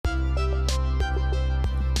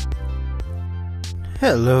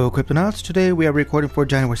Hello, Cryptonauts. Today we are recording for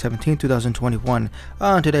January 17, 2021.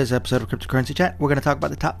 On today's episode of Cryptocurrency Chat, we're going to talk about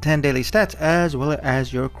the top 10 daily stats as well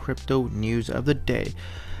as your crypto news of the day.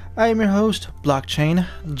 I am your host, Blockchain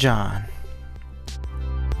John.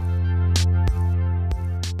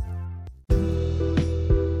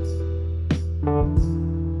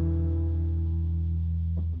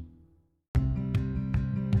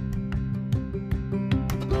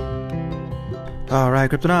 Alright,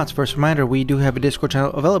 Cryptonauts, first reminder, we do have a Discord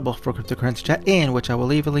channel available for Cryptocurrency Chat, in which I will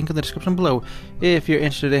leave a link in the description below. If you're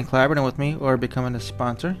interested in collaborating with me or becoming a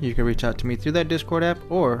sponsor, you can reach out to me through that Discord app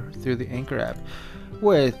or through the Anchor app.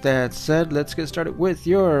 With that said, let's get started with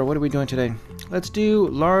what are we doing today? Let's do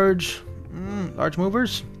large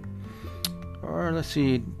movers, or let's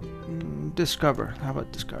see, Discover. How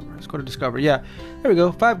about Discover? Let's go to Discover. Yeah, there we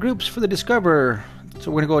go. 5 groups for the Discover.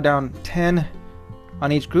 So we're going to go down 10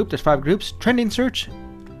 on each group. There's 5 groups: trending search,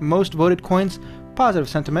 most voted coins, positive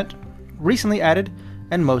sentiment, recently added,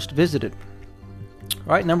 and most visited.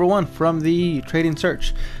 Alright, number 1 from the trading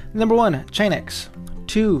search. Number 1, Chainx.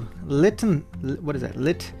 2,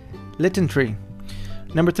 Littentree.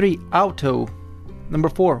 Number 3, Auto. Number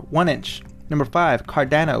 4, 1inch. Number 5,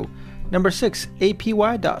 Cardano. Number 6,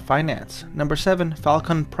 APY.finance. Number 7,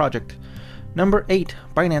 Falcon Project. Number 8,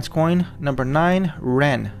 Binance Coin. Number 9,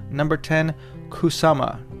 Ren. Number 10,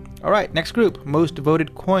 Kusama. Alright, next group, most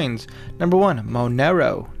voted coins. Number 1,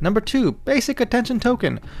 Monero. Number 2, Basic Attention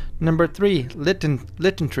Token. Number 3,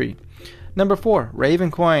 Littentree. Number 4,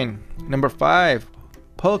 Ravencoin. Number 5,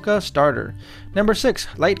 Polka Starter. Number 6,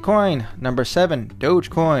 Litecoin. Number 7,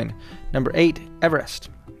 Dogecoin. Number 8, Everest.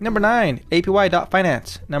 Number 9,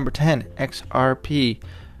 APY.finance. Number 10, XRP.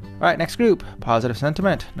 Alright, next group, positive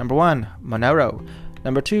sentiment. Number 1, Monero.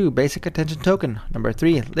 Number 2, Basic Attention Token. Number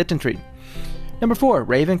 3, Littentree. Number 4,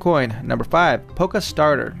 Ravencoin. Number 5, Polka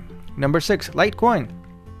Starter. Number 6, Litecoin.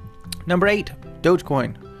 Number 8,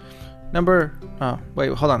 Dogecoin.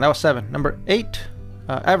 That was 7. Number 8,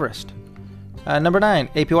 Everest. Number 9,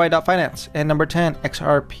 APY.finance. And number 10,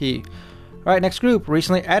 XRP. Alright, next group,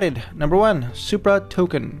 recently added. Number 1, Supra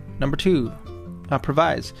Token. Number 2,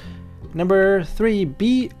 Provise. Number 3,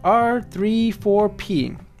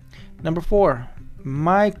 BR34P. Number 4,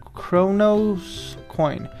 Mychronos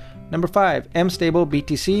Coin. Number 5, MStable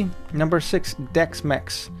BTC. Number 6,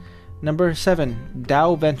 DexMex. Number 7,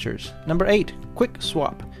 Dow Ventures. Number 8,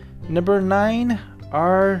 QuickSwap. Number 9,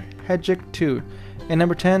 Arhegic2. And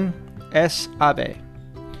number 10, Aave.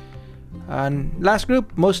 Last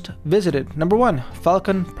group, most visited. Number 1,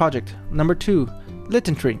 Falcon Project. Number 2,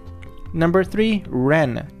 Littentree. Number 3,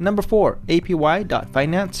 Ren. Number 4,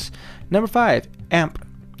 APY.finance. Number 5, AMP.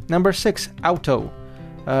 Number 6, Auto.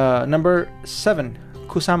 Number 7,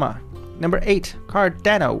 Kusama. Number 8,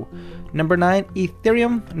 Cardano. Number 9,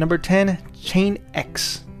 Ethereum. Number 10,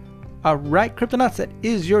 Chainx. Alright, Cryptonauts, that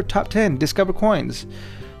is your top 10 Discover coins.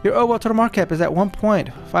 Your overall total market cap is at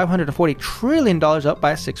 $1.540 trillion, up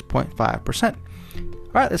by 6.5%.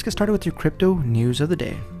 Alright, let's get started with your crypto news of the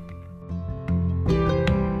day.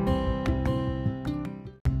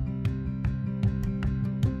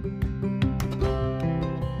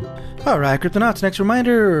 Alright, Cryptonauts, next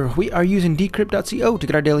reminder, we are using Decrypt.co to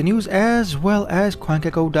get our daily news, as well as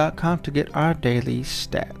CoinGecko.com to get our daily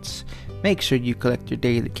stats. Make sure you collect your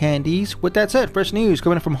daily candies. With that said, first news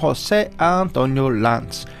coming from Jose Antonio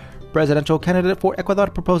Lanz. Presidential candidate for Ecuador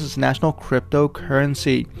proposes national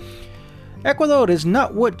cryptocurrency. Ecuador is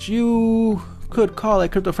not what you could call a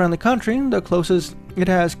crypto-friendly country. The closest it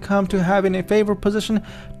has come to having a favored position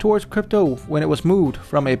towards crypto when it was moved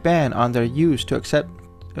from a ban on their use to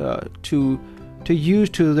use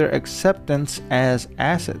to their acceptance as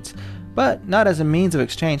assets, but not as a means of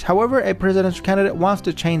exchange. However, a presidential candidate wants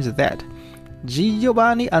to change that.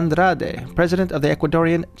 Giovanni Andrade, president of the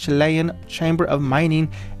Ecuadorian Chilean Chamber of Mining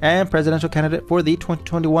and presidential candidate for the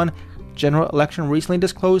 2021 general election, recently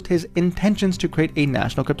disclosed his intentions to create a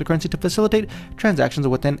national cryptocurrency to facilitate transactions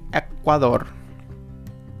within Ecuador.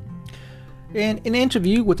 In an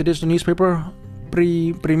interview with the digital newspaper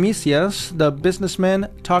Primicias, the businessman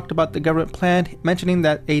talked about the government plan, mentioning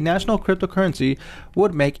that a national cryptocurrency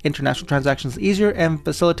would make international transactions easier and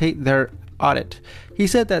facilitate their audit. He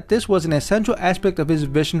said that this was an essential aspect of his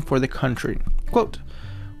vision for the country. Quote,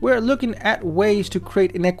 "We're looking at ways to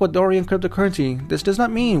create an Ecuadorian cryptocurrency. This does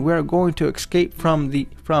not mean we are going to escape from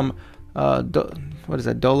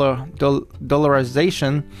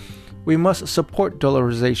dollarization. We must support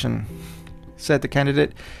dollarization," said the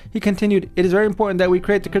candidate. He continued, "It is very important that we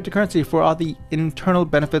create the cryptocurrency for all the internal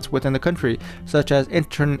benefits within the country, such as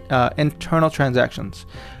internal transactions.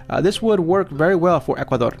 This would work very well for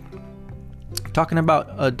Ecuador." talking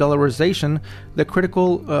about dollarization, the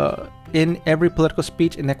critical in every political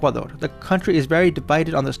speech in Ecuador. The country is very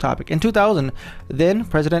divided on this topic. In 2000, then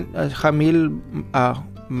President Jamil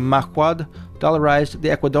Mahuad dollarized the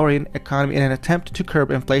Ecuadorian economy in an attempt to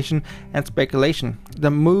curb inflation and speculation.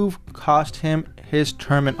 The move cost him his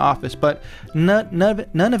term in office, but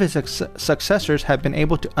none of his successors have been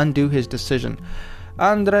able to undo his decision.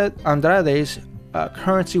 Andrade's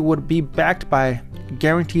currency would be backed by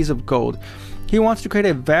guarantees of gold. He wants to create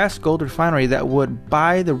a vast gold refinery that would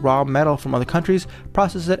buy the raw metal from other countries,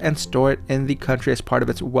 process it, and store it in the country as part of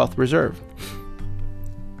its wealth reserve.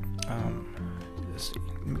 Let's see.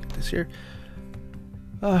 Let me get this here.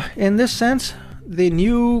 In this sense, the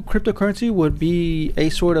new cryptocurrency would be a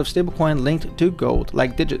sort of stablecoin linked to gold,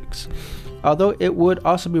 like Digix, although it would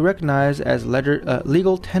also be recognized as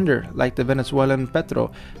legal tender, like the Venezuelan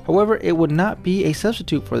petro. However, it would not be a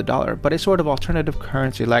substitute for the dollar, but a sort of alternative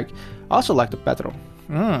currency, like the petro.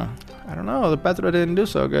 I don't know, the petro didn't do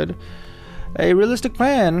so good. A realistic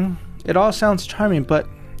plan. It all sounds charming, but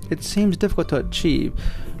it seems difficult to achieve.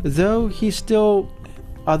 Though he's still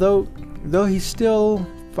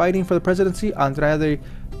fighting for the presidency, Andrade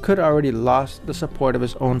could already lost the support of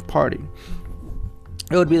his own party.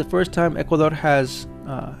 It would be the first time Ecuador has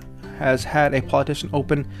had a politician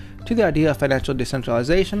open to the idea of financial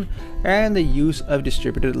decentralization and the use of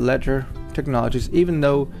distributed ledger technologies, even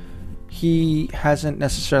though he hasn't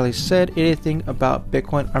necessarily said anything about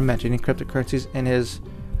Bitcoin or mentioning cryptocurrencies in his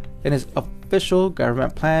official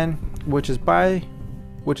government plan, which is by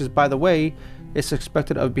the way is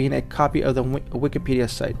suspected of being a copy of the Wikipedia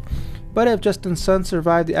site. But if Justin Sun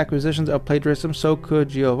survived the accusations of plagiarism, so could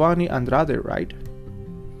Giovanni Andrade, right?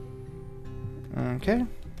 Okay.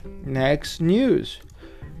 Next news.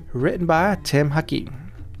 Written by Tim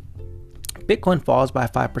Hakim. Bitcoin falls by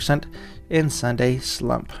 5% in Sunday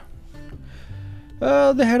slump.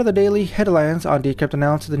 The head of the daily headlines on Decrypt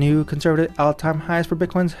announced the new conservative all-time highs for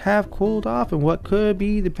Bitcoins have cooled off in what could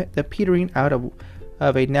be the petering out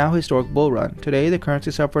of a now historic bull run. Today, the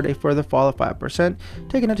currency suffered a further fall of 5%,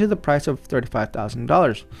 taking it to the price of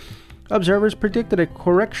 $35,000. Observers predicted a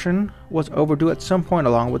correction was overdue at some point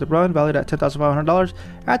along with the run, valued at $10,500.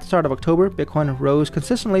 At the start of October, Bitcoin rose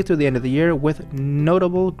consistently through the end of the year with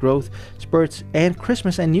notable growth spurts, and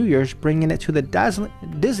Christmas and New Year's bringing it to the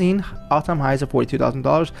dizzying all-time highs of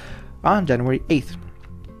 $42,000 on January 8th.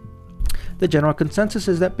 The general consensus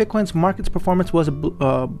is that Bitcoin's market's performance was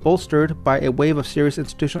bolstered by a wave of serious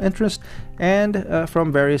institutional interest and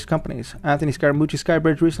from various companies. Anthony Scaramucci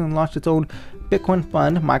Skybridge recently launched its own Bitcoin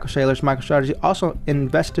fund. Michael Saylor's MicroStrategy also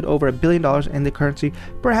invested over $1 billion in the currency,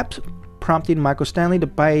 perhaps prompting Michael Stanley to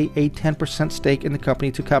buy a 10% stake in the company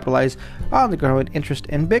to capitalize on the growing interest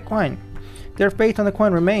in Bitcoin. Their faith on the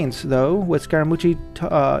coin remains, though, with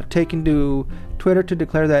Scaramucci taking to Twitter to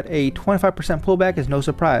declare that a 25% pullback is no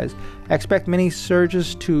surprise. Expect many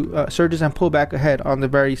surges and pullback ahead on the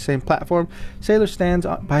very same platform. Saylor stands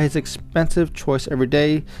by his expensive choice every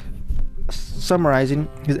day, summarizing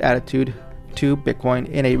his attitude to Bitcoin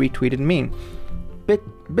in a retweeted meme.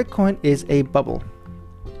 Bitcoin is a bubble.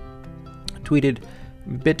 Tweeted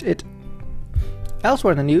BitIt.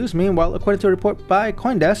 Elsewhere in the news, meanwhile, according to a report by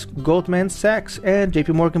CoinDesk, Goldman Sachs and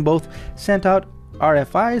JP Morgan both sent out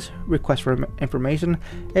RFIs, requests for information,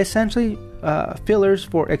 essentially fillers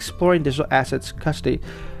for exploring digital assets custody.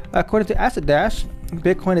 According to Asset Dash,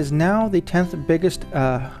 Bitcoin is now the 10th biggest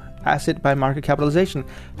asset by market capitalization,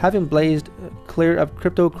 having blazed clear of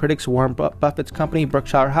crypto critics Warren Buffett's company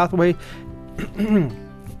Berkshire Hathaway,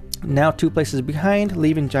 now 2 places behind,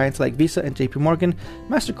 leaving giants like Visa and JP Morgan,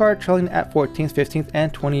 MasterCard trailing at 14th, 15th,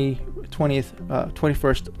 and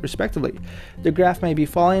 21st respectively. The graph may be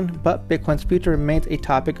falling, but Bitcoin's future remains a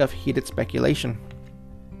topic of heated speculation.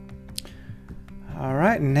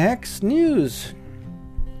 Alright, next news.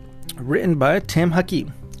 Written by Tim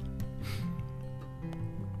Hakim.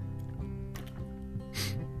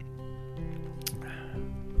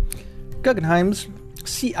 Guggenheim's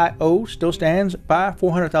CIO still stands by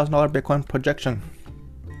 $400,000 Bitcoin projection.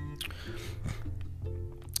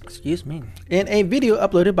 Excuse me. In a video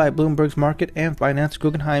uploaded by Bloomberg's Market and Finance,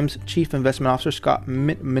 Guggenheim's Chief Investment Officer Scott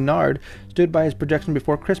Menard stood by his projection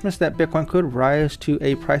before Christmas that Bitcoin could rise to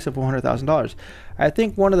a price of $400,000. I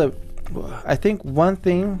think one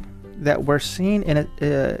thing that we're seeing in it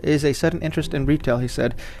is a sudden interest in retail, he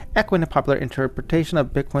said, echoing a popular interpretation of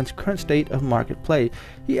Bitcoin's current state of market play.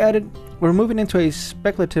 He added, "We're moving into a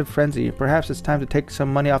speculative frenzy. Perhaps it's time to take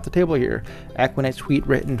some money off the table here," echoing a tweet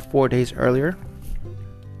written 4 days earlier.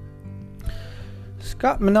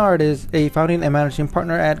 Scott Menard is a founding and managing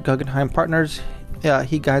partner at Guggenheim Partners.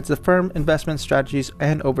 He guides the firm investment strategies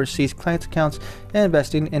and oversees clients' accounts and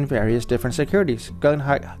investing in various different securities.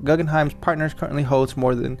 Guggenheim's Partners currently holds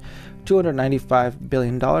more than $295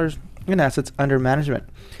 billion in assets under management.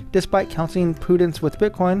 Despite counseling prudence with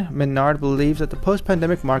Bitcoin, Menard believes that the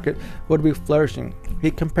post-pandemic market would be flourishing. He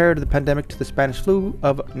compared the pandemic to the Spanish flu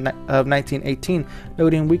of 1918,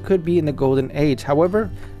 noting we could be in the golden age. However,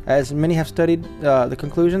 as many have studied the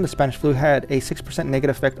conclusion, the Spanish flu had a 6%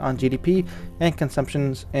 negative effect on GDP and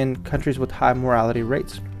consumptions in countries with high mortality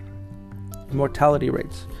rates.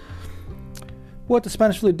 What the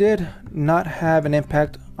Spanish flu did not have an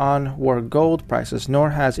impact on were gold prices, nor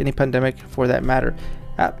has any pandemic for that matter.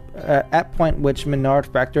 At point which Menard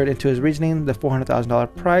factored into his reasoning, the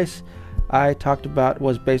 $400,000 price I talked about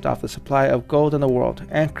was based off the supply of gold in the world,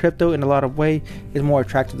 and crypto in a lot of ways is more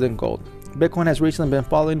attractive than gold. Bitcoin has recently been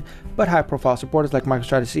falling, but high-profile supporters like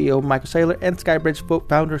MicroStrategy CEO Michael Saylor and Skybridge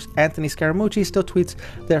founders Anthony Scaramucci still tweets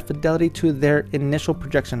their fidelity to their initial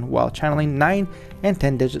projection while channeling 9 and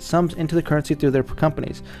 10-digit sums into the currency through their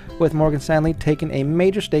companies, with Morgan Stanley taking a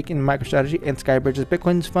major stake in MicroStrategy and Skybridge's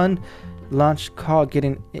Bitcoin's fund launch call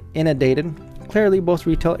getting inundated. Clearly, both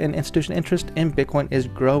retail and institutional interest in Bitcoin is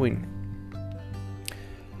growing.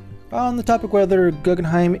 On the topic whether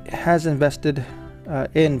Guggenheim has invested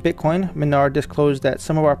in Bitcoin, Menard disclosed that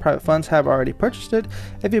some of our private funds have already purchased it.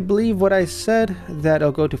 If you believe what I said, that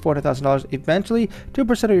it'll go to $400,000 eventually,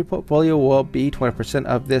 2% of your portfolio will be 20%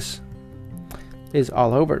 of this is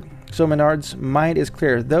all over. So Menard's mind is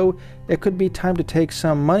clear. Though it could be time to take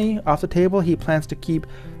some money off the table, he plans to keep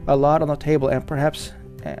a lot on the table and perhaps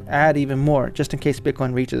add even more, just in case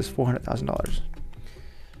Bitcoin reaches $400,000.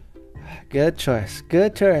 Good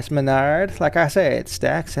choice, Menard. Like I said,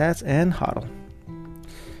 stack, sats, and hodl.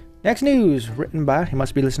 Next news, written by, he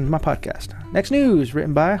must be listening to my podcast. Next news,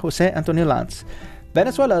 written by Jose Antonio Lanz.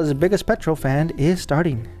 Venezuela's biggest Petro fan is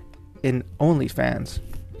starting in OnlyFans.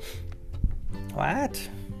 What?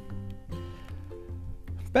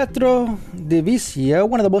 Petro Divisia,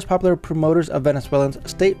 one of the most popular promoters of Venezuelan's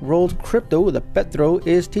state-rolled crypto, the Petro,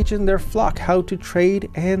 is teaching their flock how to trade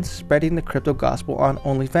and spreading the crypto gospel on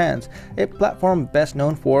OnlyFans, a platform best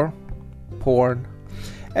known for porn.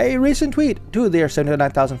 A recent tweet to their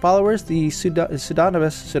 79,000 followers, the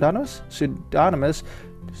pseudonymous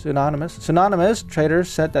traders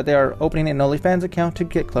said that they are opening an OnlyFans account to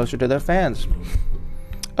get closer to their fans.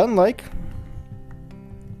 Unlike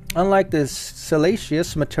this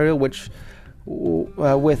salacious material with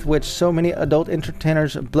which so many adult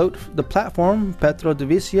entertainers bloat the platform, Petro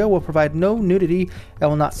Divisia will provide no nudity and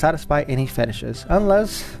will not satisfy any fetishes,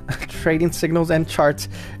 unless trading signals and charts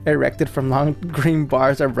erected from long green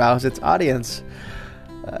bars arouse its audience.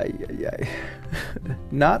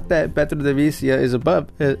 Not that Petro Divisia is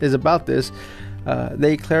about this.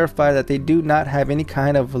 They clarify that they do not have any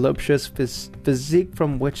kind of voluptuous physique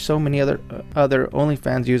from which so many other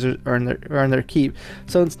OnlyFans users earn their keep.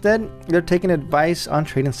 So instead, they're taking advice on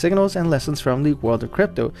trading signals and lessons from the world of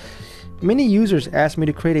crypto. Many users asked me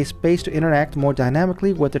to create a space to interact more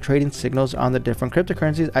dynamically with the trading signals on the different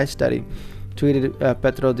cryptocurrencies I study, tweeted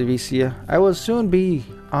Petro Divisia. I will soon be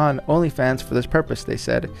on OnlyFans for this purpose, they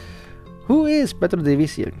said. Who is Petro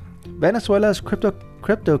Divisia? Venezuela's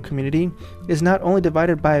crypto community is not only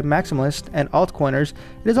divided by maximalists and altcoiners,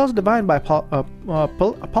 it is also divided by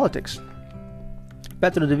politics.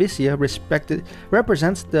 Petro Divisia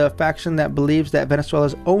represents the faction that believes that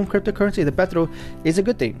Venezuela's own cryptocurrency, the Petro, is a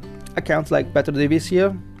good thing. Accounts like Petro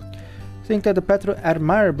Divisia think that the Petro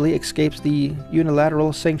admirably escapes the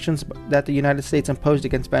unilateral sanctions that the United States imposed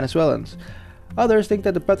against Venezuelans. Others think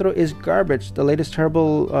that the Petro is garbage, the latest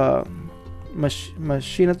terrible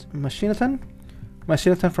machination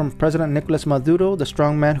from President Nicolas Maduro, the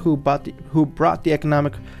strongman who brought the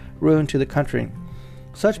economic ruin to the country.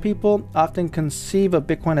 Such people often conceive of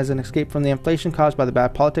Bitcoin as an escape from the inflation caused by the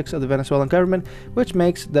bad politics of the Venezuelan government, which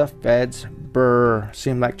makes the feds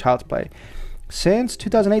seem like child's play. Since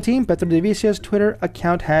 2018, Petro Divisia's Twitter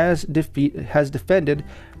account has defended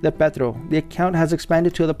the Petro. The account has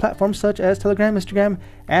expanded to other platforms such as Telegram, Instagram,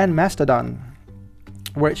 and Mastodon,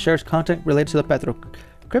 where it shares content related to the Petro,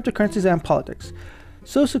 cryptocurrencies, and politics.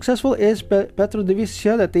 So successful is Petro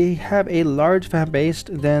Divisia that they have a large fan base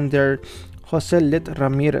than their Jose Lit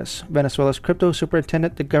Ramirez, Venezuela's crypto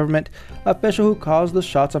superintendent, the government official who calls the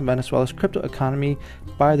shots on Venezuela's crypto economy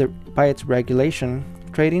by its regulation,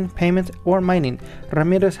 trading, payments, or mining.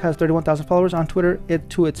 Ramirez has 31,000 followers on Twitter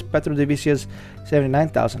to its Petro Divisia's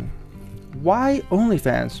 79,000. Why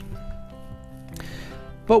OnlyFans?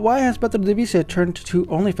 But why has Petro Divisia turned to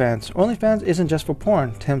OnlyFans? OnlyFans isn't just for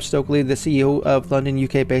porn, Tim Stokely, the CEO of London,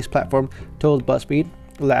 UK-based platform, told BuzzFeed.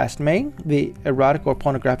 last May. The erotic or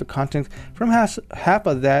pornographic content from half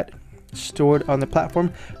of that stored on the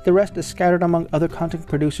platform. The rest is scattered among other content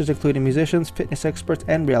producers, including musicians, fitness experts,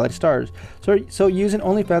 and reality stars. So using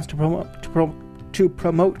OnlyFans to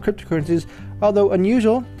promote cryptocurrencies, although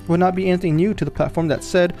unusual, would not be anything new to the platform. That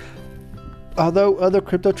said, although other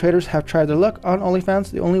crypto traders have tried their luck on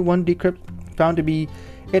OnlyFans, the only one Decrypt found to be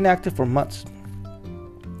inactive for months.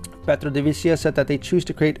 Petro Divisia said that they choose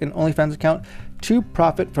to create an OnlyFans account to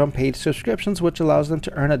profit from paid subscriptions, which allows them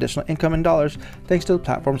to earn additional income in dollars thanks to the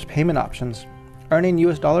platform's payment options. Earning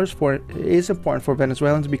US dollars is important for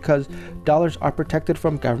Venezuelans because dollars are protected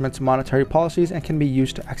from government's monetary policies and can be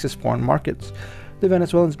used to access foreign markets. The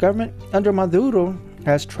Venezuelan government under Maduro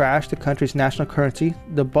has trashed the country's national currency,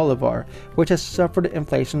 the bolivar, which has suffered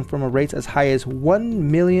inflation from a rate as high as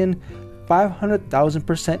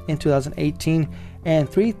 1,500,000% in 2018 and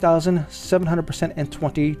 3,700% in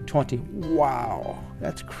 2020. Wow,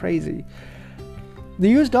 that's crazy. The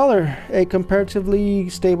US dollar, a comparatively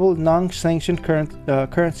stable, non-sanctioned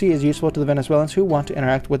currency, is useful to the Venezuelans who want to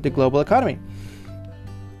interact with the global economy.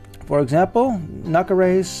 For example,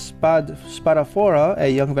 Nacaré Spadafora, a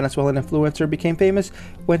young Venezuelan influencer, became famous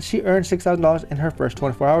when she earned $6,000 in her first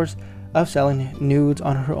 24 hours of selling nudes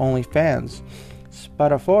on her OnlyFans.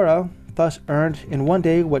 Spadafora thus earned in one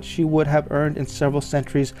day what she would have earned in several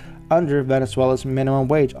centuries under Venezuela's minimum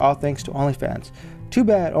wage, all thanks to OnlyFans. Too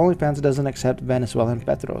bad OnlyFans doesn't accept Venezuelan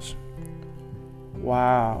petros.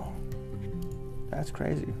 Wow. That's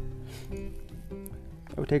crazy.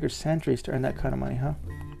 It would take her centuries to earn that kind of money, huh?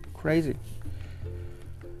 Crazy.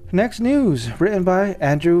 Next news, written by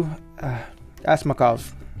Andrew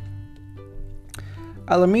Asmakov.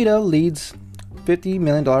 Alameda leads $50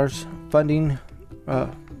 million funding.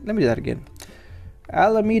 Let me do that again.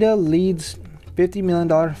 Alameda leads $50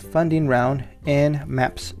 million funding round in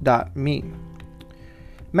Maps.me.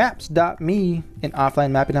 Maps.me, an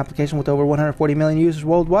offline mapping application with over 140 million users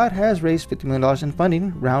worldwide, has raised $50 million in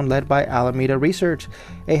funding round led by Alameda Research,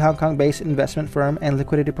 a Hong Kong-based investment firm and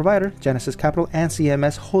liquidity provider. Genesis Capital and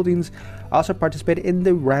CMS Holdings also participated in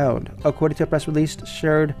the round. According to a press release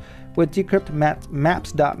shared with Decrypt,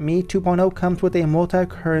 Maps.me 2.0 comes with a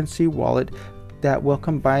multi-currency wallet that will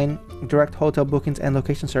combine direct hotel bookings and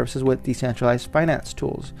location services with decentralized finance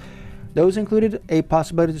tools. Those included a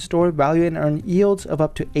possibility to store, value, and earn yields of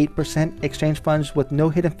up to 8%, exchange funds with no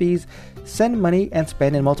hidden fees, send money, and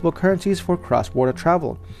spend in multiple currencies for cross-border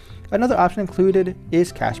travel. Another option included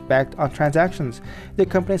is cash backed on transactions. The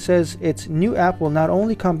company says its new app will not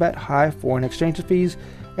only combat high foreign exchange fees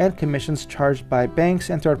and commissions charged by banks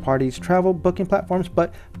and third parties travel booking platforms,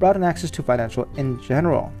 but broaden access to financial in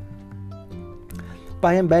general.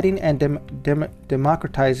 By embedding and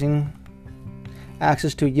democratizing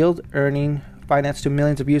access to yield-earning finance to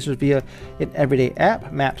millions of users via an everyday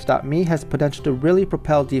app, Maps.me has the potential to really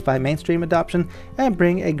propel DeFi mainstream adoption and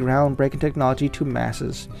bring a groundbreaking technology to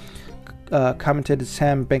masses, commented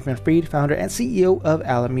Sam Bankman-Fried, founder and CEO of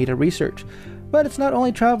Alameda Research. But it's not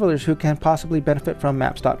only travelers who can possibly benefit from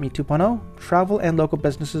Maps.me 2.0. Travel and local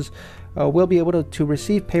businesses will be able to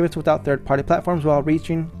receive payments without third-party platforms while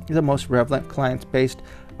reaching the most relevant clients based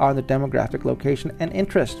on the demographic, location, and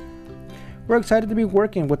interest. We're excited to be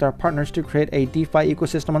working with our partners to create a DeFi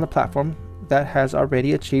ecosystem on the platform that has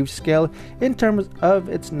already achieved scale in terms of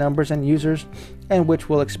its numbers and users, and which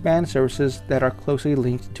will expand services that are closely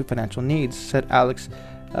linked to financial needs, said Alex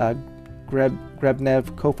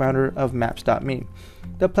Grebnev, co-founder of Maps.me.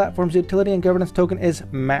 The platform's utility and governance token is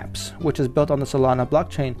MAPS, which is built on the Solana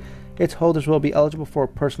blockchain. Its holders will be eligible for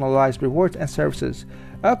personalized rewards and services.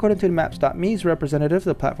 According to Maps.me's representative,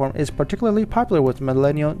 the platform is particularly popular with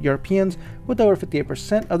millennial Europeans, with over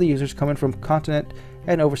 58% of the users coming from the continent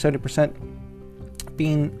and over 70%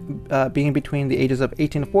 being between the ages of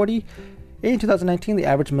 18 to 40. In 2019, the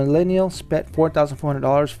average millennial spent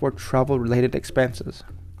 $4,400 for travel-related expenses.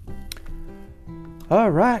 All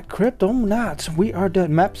right, Cryptonauts, we are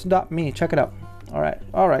done. Maps.me, check it out. All right,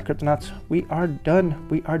 Cryptonauts, we are done.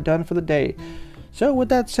 We are done for the day. So with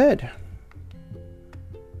that said,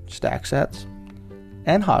 stack sats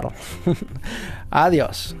and hodl.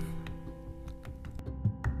 Adios.